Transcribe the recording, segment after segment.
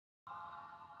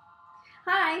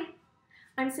Hi,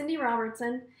 I'm CD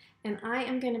Robertson, and I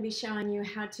am going to be showing you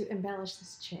how to embellish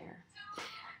this chair.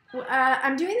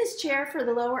 I'm doing this chair for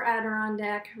the Lower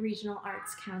Adirondack Regional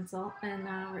Arts Council, and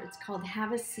it's called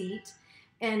Have a Seat.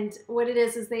 And what it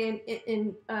is you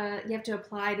have to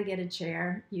apply to get a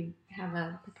chair. You have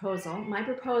a proposal. My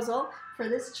proposal for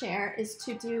this chair is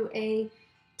to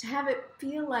have it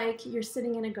feel like you're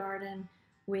sitting in a garden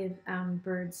with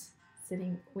birds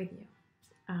sitting with you,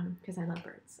 because I love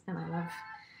birds and I love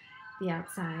the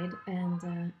outside,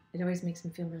 and it always makes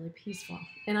me feel really peaceful.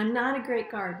 And I'm not a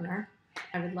great gardener.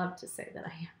 I would love to say that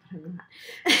I am, but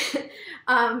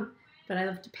I'm not. But I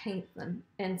love to paint them,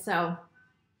 and so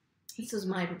this is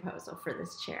my proposal for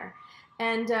this chair.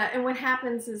 And what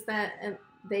happens is that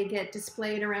they get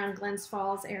displayed around Glens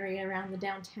Falls area, around the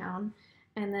downtown,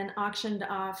 and then auctioned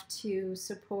off to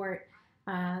support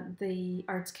the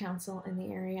Arts Council in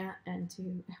the area and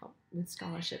to help with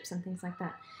scholarships and things like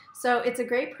that. So it's a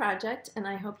great project, and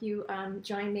I hope you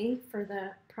join me for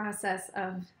the process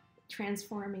of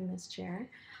transforming this chair.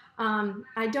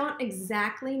 I don't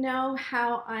exactly know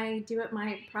how I do it.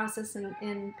 My process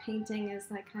in painting is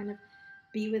I kind of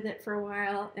be with it for a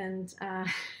while and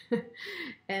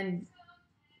and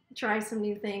try some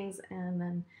new things, and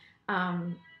then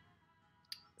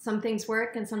some things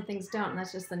work and some things don't, and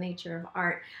that's just the nature of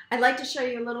art. I'd like to show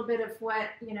you a little bit of what,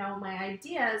 my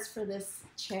ideas for this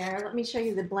chair. Let me show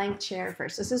you the blank chair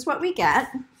first. This is what we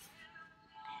get.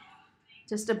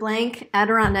 Just a blank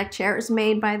Adirondack chair. It was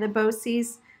made by the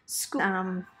Bosse's school.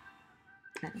 I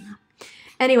don't know.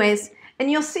 Anyways,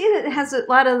 and you'll see that it has a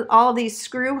lot of all these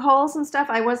screw holes and stuff.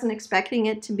 I wasn't expecting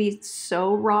it to be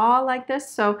so raw like this.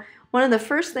 So one of the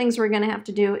first things we're going to have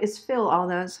to do is fill all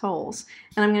those holes.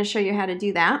 And I'm going to show you how to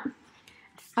do that.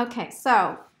 Okay,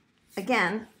 so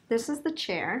again, this is the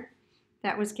chair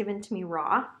that was given to me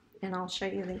raw. And I'll show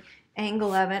you the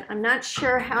angle of it. I'm not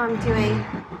sure how I'm doing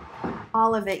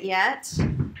all of it yet.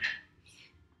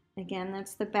 Again,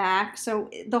 that's the back. So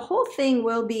the whole thing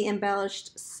will be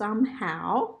embellished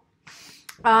somehow.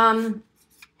 And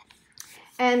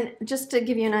just to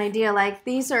give you an idea, like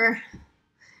these are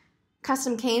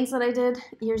custom canes that I did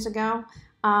years ago.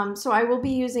 So I will be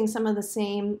using some of the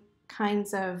same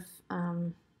kinds of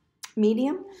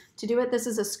medium to do it. This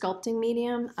is a sculpting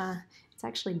medium. It's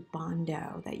actually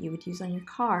Bondo that you would use on your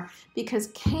car because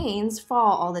canes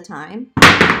fall all the time,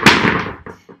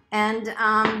 and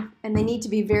they need to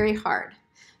be very hard.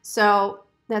 So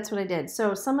that's what I did.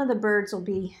 So some of the birds will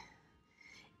be,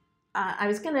 I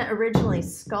was going to originally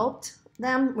sculpt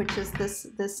them, which is this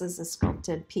is a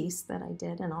sculpted piece that I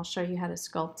did, and I'll show you how to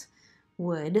sculpt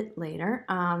wood later.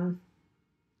 And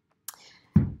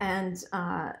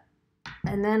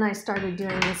then I started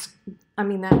doing this. I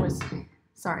mean, that was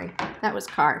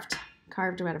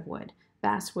carved out of wood,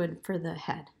 basswood for the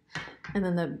head, and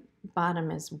then the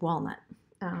bottom is walnut.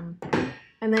 And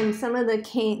then some of the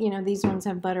cane, these ones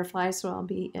have butterflies, so I'll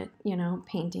be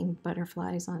painting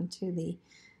butterflies onto the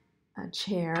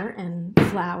chair, and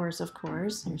flowers, of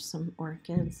course. There's some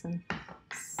orchids and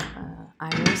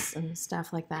iris and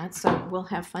stuff like that. So we'll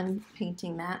have fun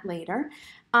painting that later.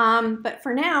 But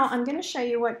for now, I'm going to show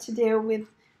you what to do with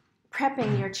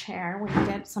prepping your chair when you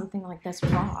get something like this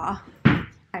raw.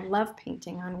 I love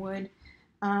painting on wood.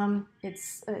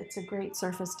 It's a great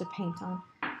surface to paint on.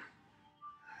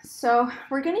 So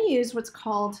we're going to use what's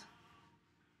called,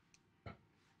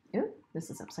 this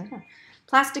is upside down,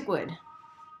 plastic wood.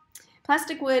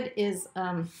 Plastic wood is,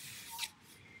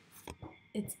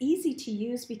 it's easy to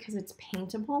use because it's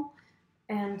paintable,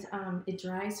 and it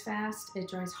dries fast, it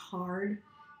dries hard,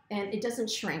 and it doesn't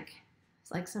shrink.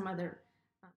 It's like some other,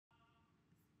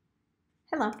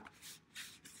 hello,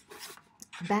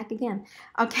 back again.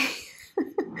 Okay,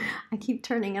 I keep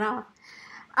turning it off.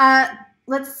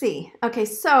 Let's see. Okay,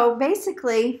 so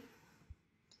basically,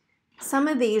 some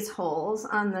of these holes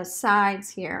on the sides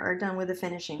here are done with a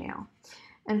finishing nail.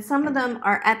 And some of them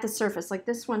are at the surface, like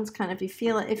this one's kind of, you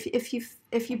feel it,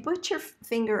 if you put your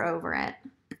finger over it,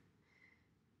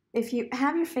 if you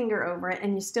have your finger over it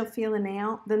and you still feel the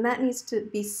nail, then that needs to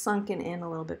be sunken in a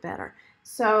little bit better.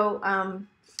 So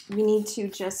we need to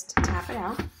just tap it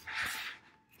out. Let's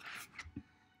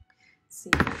see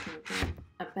if I can get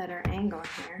a better angle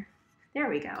here. There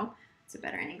we go. It's a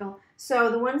better angle.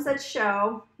 So the ones that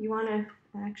show, you want to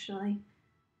actually,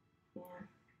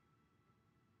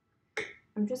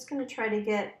 I'm just going to try to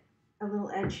get a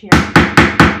little edge here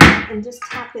and just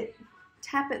tap it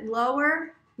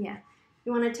lower. Yeah,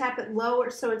 you want to tap it lower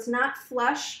so it's not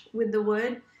flush with the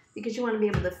wood, because you want to be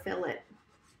able to fill it.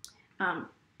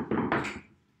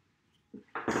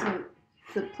 So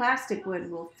the plastic wood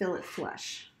will fill it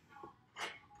flush.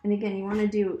 And again, you want to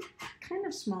do kind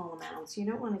of small amounts. You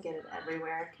don't want to get it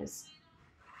everywhere because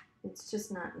it's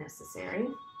just not necessary.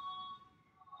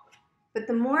 But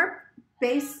the more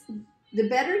base, the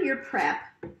better your prep,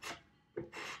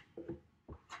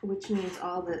 which means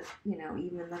all the, you know,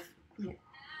 even the,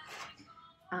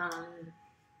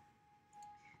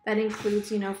 that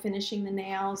includes, you know, finishing the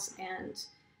nails and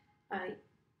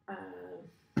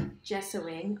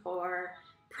gessoing or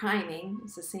priming.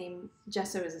 It's the same,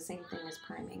 gesso is the same thing as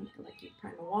priming. Like you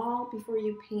prime a wall before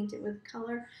you paint it with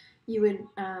color, you would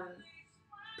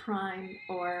prime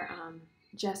or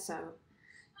gesso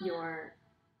your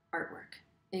artwork,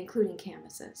 including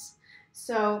canvases.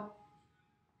 So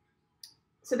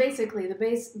basically,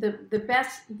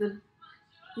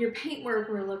 your paintwork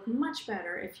will look much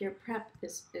better if your prep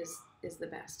is the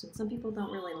best. And some people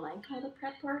don't really like all the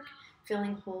prep work,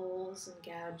 filling holes and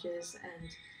gouges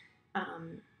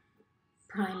and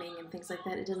priming and things like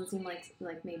that. It doesn't seem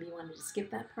like maybe you wanted to skip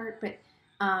that part, but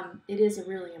it is a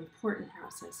really important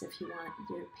process if you want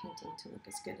your painting to look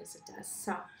as good as it does.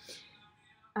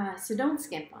 So don't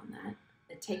skimp on that.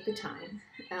 Take the time.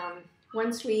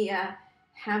 Once we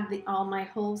have all my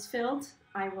holes filled,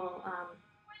 I will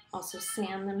also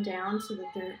sand them down so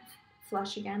that they're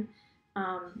flush again,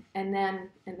 and then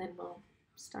we'll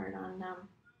start on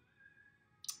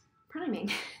priming.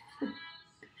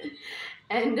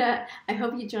 And I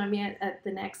hope you join me at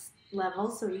the next level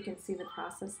so you can see the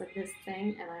process of this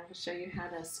thing, and I will show you how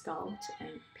to sculpt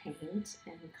and paint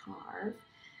and carve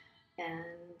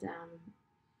and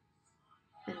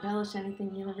embellish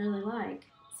anything you really like.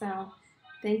 So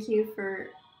thank you for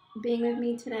being with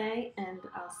me today, and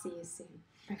I'll see you soon.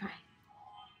 Bye-bye.